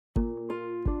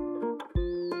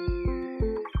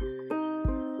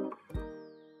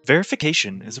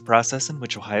Verification is a process in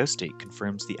which Ohio State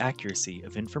confirms the accuracy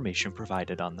of information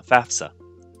provided on the FAFSA.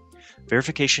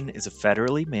 Verification is a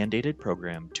federally mandated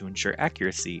program to ensure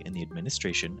accuracy in the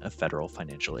administration of federal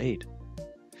financial aid.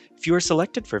 If you are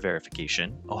selected for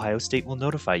verification, Ohio State will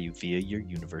notify you via your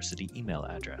university email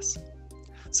address.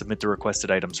 Submit the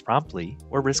requested items promptly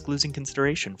or risk losing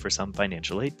consideration for some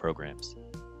financial aid programs.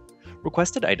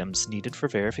 Requested items needed for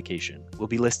verification will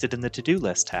be listed in the to-do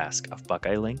list task of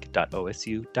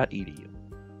buckeyelink.osu.edu.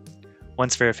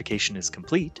 Once verification is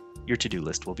complete, your to-do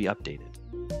list will be updated.